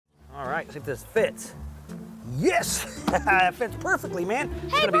right, see if this fits. Yes! It fits perfectly, man.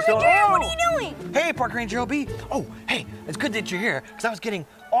 It's Hey, gonna be Parker, so. Oh. what are you doing? Hey, Park Ranger LB. Oh, hey, it's good that you're here, because I was getting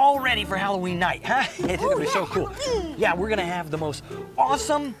all ready for Halloween night, huh? It's gonna be so cool. Halloween. Yeah, we're gonna have the most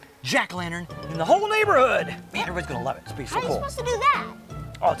awesome jack-o'-lantern in the whole neighborhood. Man, everybody's gonna love it. It's gonna be so How are you cool. supposed to do that?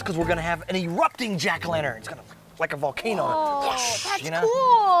 Oh, it's because we're gonna have an erupting jack-o'-lantern. It's gonna like a volcano. Oh, Whoosh, that's you know?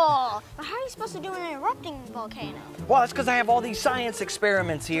 cool. But how are you supposed to do an erupting volcano? Well, that's because I have all these science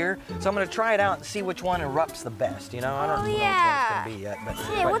experiments here, so I'm gonna try it out and see which one erupts the best. You know, I don't know which one it's gonna be yet, but.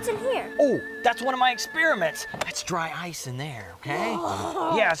 Hey, what's in here? Oh, that's one of my experiments. That's dry ice in there, okay?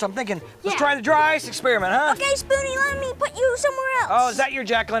 Yeah, so I'm thinking, let's try the dry ice experiment, huh? Okay, Spoonie, let me put you somewhere else. Oh, is that your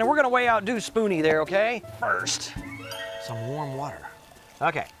jack-o'-lantern? We're gonna way outdo Spoonie there, okay? First, some warm water.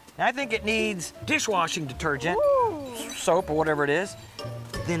 Okay, now I think it needs dishwashing detergent, soap or whatever it is.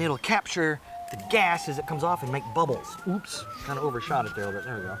 Then it'll capture the gas as it comes off and make bubbles. Oops, kind of overshot it there a little bit.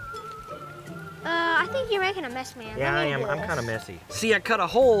 There we go. I think you're making a mess, man. Yeah, I am. I'm kind of messy. See, I cut a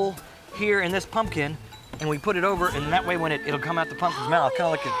hole here in this pumpkin, and we put it over, and that way when it'll come out the pumpkin's mouth,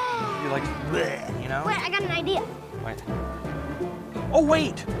 kind of like bleh, you know? Wait, I got an idea. Wait. Oh,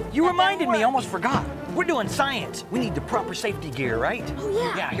 wait. You reminded me. I almost forgot. We're doing science. We need the proper safety gear, right? Oh,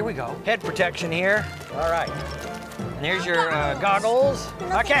 yeah. Yeah, here we go. Head protection here. All right. And there's your goggles.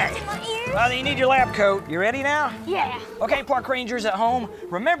 Okay. Well, you need your lab coat. You ready now? Yeah. Okay, park rangers at home,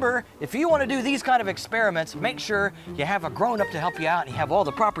 remember, if you want to do these kind of experiments, make sure you have a grown-up to help you out and you have all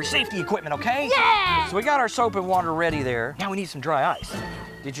the proper safety equipment, okay? Yeah! So we got our soap and water ready there. Now we need some dry ice.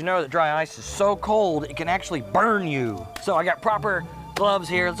 Did you know that dry ice is so cold it can actually burn you? So I got proper gloves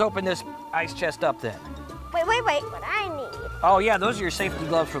here. Let's open this ice chest up then. Wait, what I need. Oh yeah, those are your safety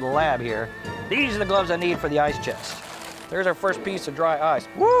gloves for the lab here. These are the gloves I need for the ice chest. There's our first piece of dry ice.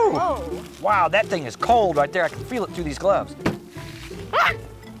 Woo! Whoa. Wow, that thing is cold right there. I can feel it through these gloves. Ah!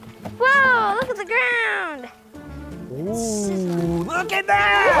 Whoa, look at the ground. Ooh, look at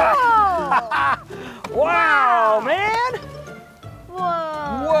that! Whoa! Wow, man!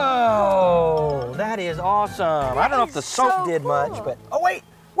 Whoa. Whoa, that is awesome. I don't know if the soap so did cool. much, but, oh wait,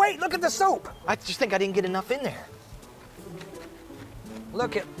 look at the soap. I just think I didn't get enough in there.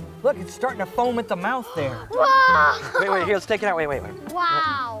 Look, it's starting to foam at the mouth there. Whoa! Wait, here, let's take it out. Wait.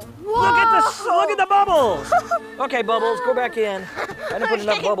 Wow. Look at the bubbles. Okay, Bubbles, go back in. I didn't put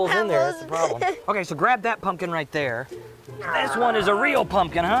enough bubbles in there, that's the problem. Okay, so grab that pumpkin right there. This one is a real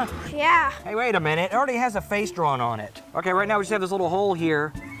pumpkin, huh? Yeah. Hey, wait a minute, it already has a face drawn on it. Okay, right now we just have this little hole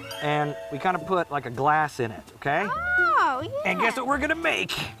here, and we kind of put like a glass in it, okay? Oh, yeah. And guess what we're gonna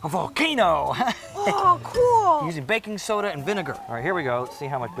make? A volcano. Oh, cool. Using baking soda and vinegar. All right, here we go. Let's see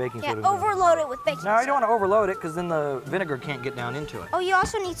how much baking soda. Overload it with baking No, you soda. don't want to overload it because then the vinegar can't get down into it. Oh, you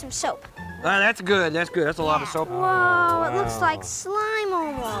also need some soap. That's good. That's a lot of soap. Whoa, it looks like slime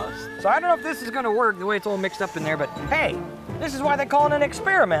almost. So I don't know if this is gonna work the way it's all mixed up in there, but hey, this is why they call it an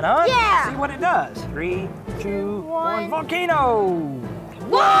experiment, huh? Yeah. See what it does. 3, 2, 1, volcano!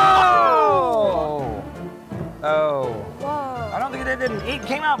 Whoa! Oh. Whoa. I don't think it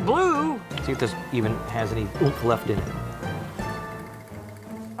came out blue. See if this even has any oomph left in it.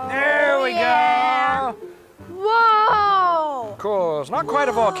 There we go. Whoa! Cool. It's not quite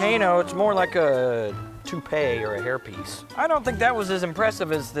a volcano. It's more like a toupee or a hairpiece. I don't think that was as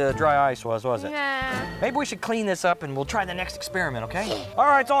impressive as the dry ice was it? Nah. Maybe we should clean this up and we'll try the next experiment, okay? All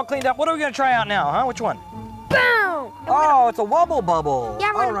right, it's all cleaned up. What are we gonna try out now, huh? Which one? Boom! Oh, it's a Wubble Bubble.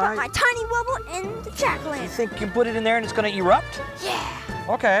 Yeah, we're all gonna right. put my tiny Wubble in the You jack-o'-lantern. think you put it in there and it's gonna erupt? Yeah.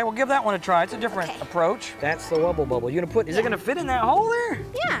 Okay, we'll give that one a try. It's a different Okay. approach. That's the Wubble Bubble. You gonna put, is it gonna fit in that hole there?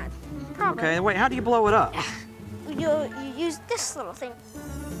 Yeah, probably. Okay, wait, how do you blow it up? You use this little thing.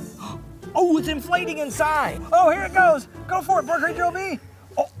 Oh, it's inflating inside. Oh, here it goes. Go for it, Park Ranger LB.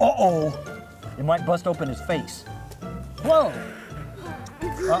 Oh, uh-oh. It might bust open his face. Whoa.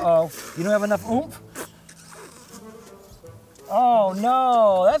 Uh-oh. You don't have enough oomph? Oh,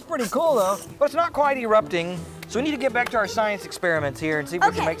 no. That's pretty cool, though. But it's not quite erupting. So we need to get back to our science experiments here and see if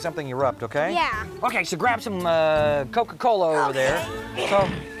we can make something erupt, okay? Yeah. Okay, so grab some Coca-Cola over there. So,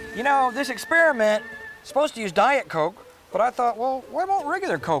 you know, this experiment is supposed to use Diet Coke, but I thought, well, why won't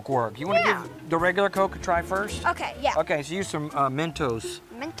regular Coke work? You want to give the regular Coke a try first? Okay, yeah. Okay, so use some Mentos.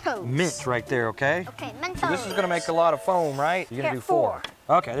 Mentos. Mint right there, okay? Okay, Mentos. So this is going to make a lot of foam, right? You're going to do 4.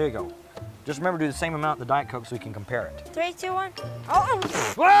 Okay, there you go. Just remember to do the same amount in the Diet Coke so we can compare it. 3, 2, 1. Oh!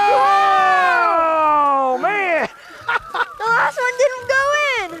 Whoa! Man! The last one didn't go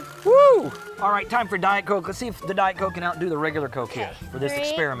in! Woo! All right, time for Diet Coke. Let's see if the Diet Coke can outdo the regular Coke here for this 3,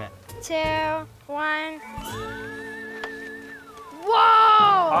 experiment. 2, 1.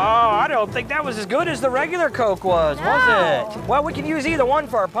 Whoa! I don't think that was as good as the regular Coke was it? Well, we can use either one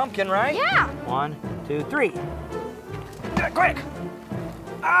for our pumpkin, right? Yeah. 1, 2, 3. Get it quick.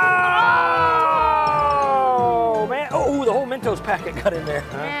 Oh, man. Oh, the whole Mentos packet got in there.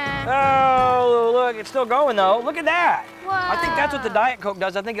 Oh, look, it's still going though. Look at that. I think that's what the Diet Coke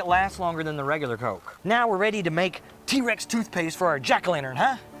does. I think it lasts longer than the regular Coke. Now we're ready to make TRex toothpaste for our jack-o'-lantern,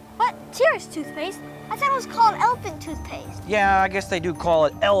 huh? What? TRex toothpaste? I thought it was called elephant toothpaste. Yeah, I guess they do call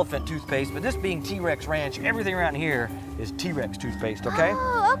it elephant toothpaste, but this being TRex Ranch, everything around here is TRex toothpaste, okay?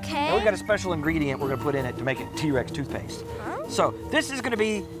 Oh, okay. Now we got a special ingredient we're gonna put in it to make it TRex toothpaste. Huh? So this is gonna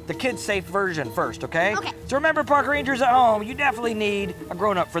be the kid-safe version first, okay? Okay. So remember, park rangers at home, you definitely need a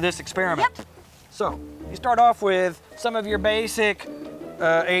grown-up for this experiment. Yep. So you start off with some of your basic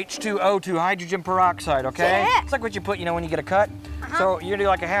H2O2, hydrogen peroxide, okay? Yeah. It's like what you put, when you get a cut. So you're gonna do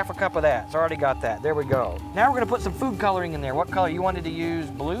like a half a cup of that. So I already got that. There we go. Now we're gonna put some food coloring in there. What color? You wanted to use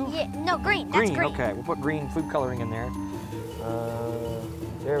blue? Yeah, no, green. That's Green, green. okay. We'll put green food coloring in there.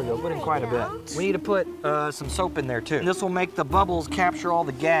 There we go. Put in quite a bit. We need to put some soap in there too. And this will make the bubbles capture all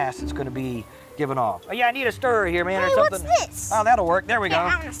the gas that's gonna be given off. Oh yeah, I need a stirrer here, man, or Hey, something. what's this? Oh, that'll work. There we go.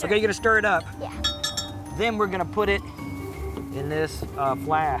 I'm gonna stir Okay, you're gonna stir it up. Yeah. Then we're gonna put it in this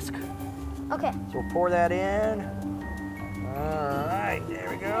flask. Okay. So we'll pour that in. All right, there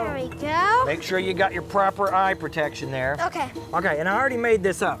we go. There we go. Make sure you got your proper eye protection there. Okay. Okay, and I already made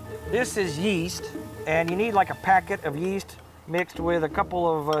this up. This is yeast, and you need like a packet of yeast mixed with a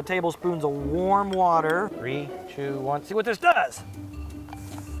couple of tablespoons of warm water. 3, 2, 1. See what this does.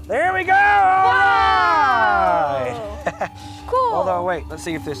 There we go. All right. Cool. Although, wait, let's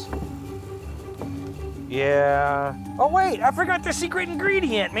see if this. Yeah. Oh, wait, I forgot the secret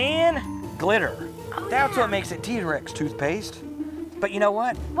ingredient, man. Glitter. Oh, That's yeah. what makes it TRex toothpaste. But you know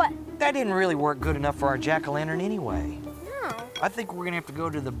what? What? That didn't really work good enough for our jack-o'-lantern anyway. No. I think we're gonna have to go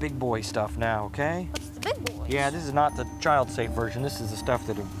to the big boy stuff now, okay? What's the big boys? Yeah, this is not the child-safe version. This is the stuff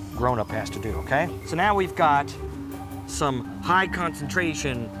that a grown-up has to do, okay? So now we've got some high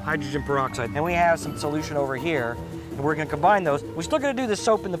concentration hydrogen peroxide, and we have some solution over here, and we're gonna combine those. We're still gonna do the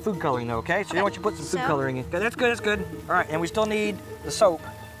soap and the food coloring though, okay? So I want you to put some food Soap. coloring in. Okay, that's good, that's good. All right, and we still need the soap.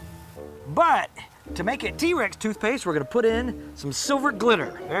 But to make it TRex toothpaste, we're gonna put in some silver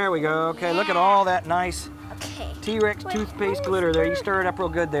glitter. There we go, okay, look at all that nice Okay. TRex Wait, toothpaste where's glitter there. You the- stir it up real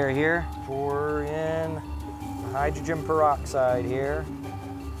good there here. Pour in the hydrogen peroxide here.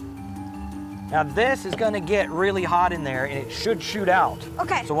 Now this is gonna get really hot in there and it should shoot out.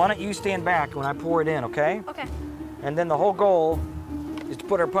 Okay. So why don't you stand back when I pour it in, okay? Okay. And then the whole goal is to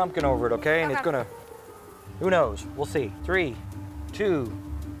put our pumpkin over it, okay? And it's Okay. gonna, who knows? We'll see. 3, 2,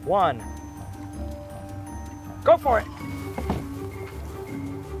 1. Go for it.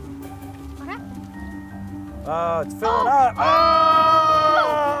 Okay. Oh, it's filling Oh. up. Oh.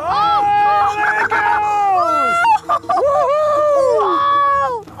 Oh, there it goes! Woohoo!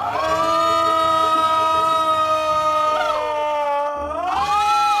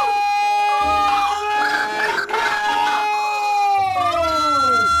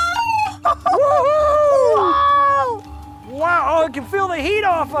 Wow, oh, I can feel the heat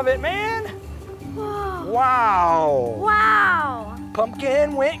off of it, man. Wow. Wow.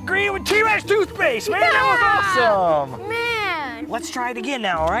 Pumpkin went green with TRex toothpaste, man. That was awesome. Man. Let's try it again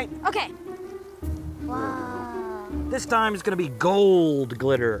now, all right? Okay. Wow. This time it's gonna be gold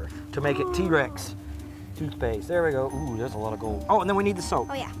glitter to make it TRex toothpaste. There we go. Ooh, there's a lot of gold. Oh, and then we need the soap.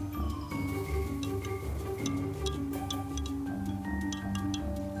 Oh, yeah.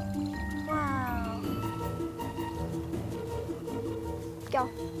 Wow. Go.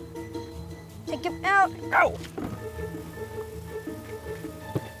 Take him out. Go!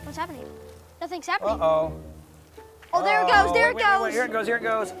 What's happening? Nothing's happening. Uh-oh. Oh, there it goes. There it Wait, goes. wait, here it goes, here it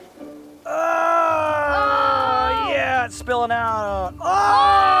goes. Oh, Oh. yeah, it's spilling out.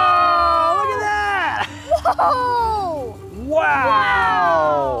 Oh, look at that. Whoa!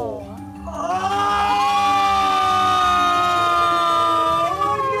 Wow. Oh,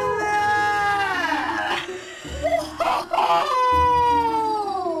 look at that.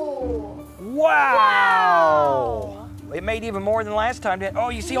 Wow. It made even more than last time. Oh,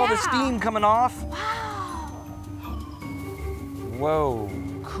 you see all the Yeah. steam coming off? Wow. Whoa,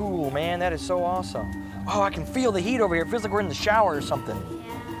 cool, man. That is so awesome. Oh, I can feel the heat over here. It feels like we're in the shower or something.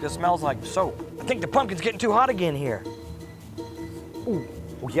 Yeah. It smells like soap. I think the pumpkin's getting too hot again here. Ooh,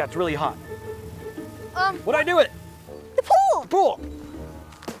 oh yeah, it's really hot. What'd I do with it? The pool. Pool.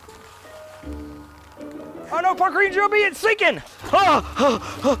 Oh no, Park Ranger OB, it's sinking.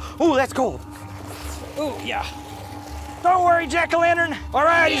 Oh, that's cold. Oh, yeah. Don't worry, Jack-o'-lantern. All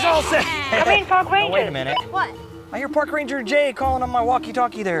right, he's all set. Come in, Park Ranger. Oh, wait a minute. What? I hear Park Ranger Jay calling on my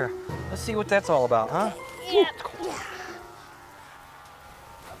walkie-talkie there. Let's see what that's all about, huh? Yep.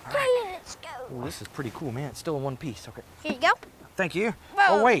 Okay, let's go. Ooh, this is pretty cool, man. It's still in one piece. Okay. Here you go. Thank you.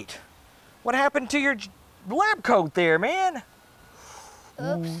 Whoa. Oh, wait. What happened to your lab coat there, man? Oops.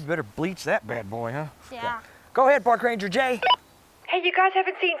 Ooh, you better bleach that bad boy, huh? Yeah. Go ahead, Park Ranger Jay. Hey, you guys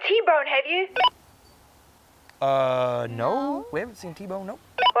haven't seen T-Bone, have you? No. We haven't seen T-Bone, nope.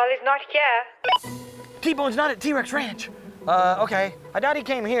 Well, he's not here. T-Bone's not at T-Rex Ranch. Okay. I doubt he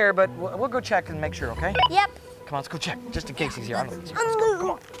came here, but we'll go check and make sure, okay? Yep. Come on, let's go check, just in case he's here. I don't know if he's here. Let's go, come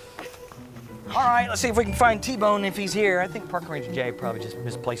on. All right, let's see if we can find T-Bone if he's here. I think Park Ranger Jay probably just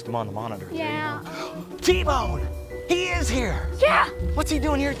misplaced him on the monitor. Yeah. T-Bone! He is here! Yeah. What's he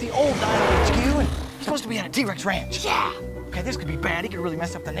doing here at the old Dino HQ? And he's supposed to be at a T-Rex Ranch. Yeah. Okay, this could be bad. He could really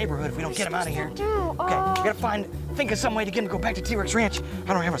mess up the neighborhood if we don't get him out of here. Dude, Okay, we gotta think of some way to get him to go back to T-Rex Ranch.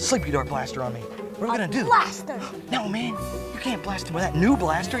 I don't have a sleepy dart blaster on me. What are we gonna do? Blaster. No, man, you can't blast him with that new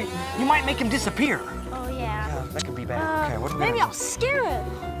blaster. You might make him disappear. Oh, yeah. That could be bad. Okay, what are we Maybe gonna I'll scare him.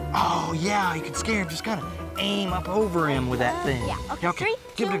 Oh, yeah, you could scare him. Just kind of aim up over him with that thing. Yeah, okay. 3,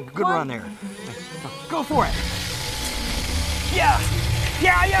 Give it a 2, good 1. run there. Go for it. Yeah,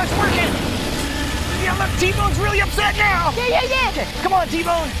 it's working. Yeah, look, T-Bone's really upset now. Yeah. Okay, come on,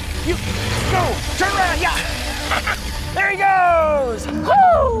 T-Bone. You go. Turn around. Yeah. There he goes.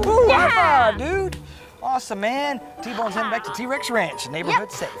 Woo! Woo, Yeah. high five, dude. Awesome, man. T-Bone's heading back to T-Rex Ranch.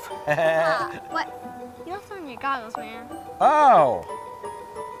 Neighborhood safe. What? You're not throwing your goggles, man. Oh.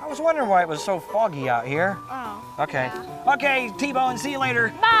 I was wondering why it was so foggy out here. Oh. Okay. Yeah. Okay, T-Bone, see you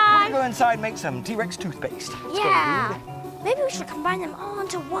later. Bye. We're gonna go inside and make some TRex toothpaste. Let's go, Yeah. dude. Maybe we should combine them all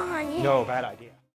into one. Yeah. No, bad idea.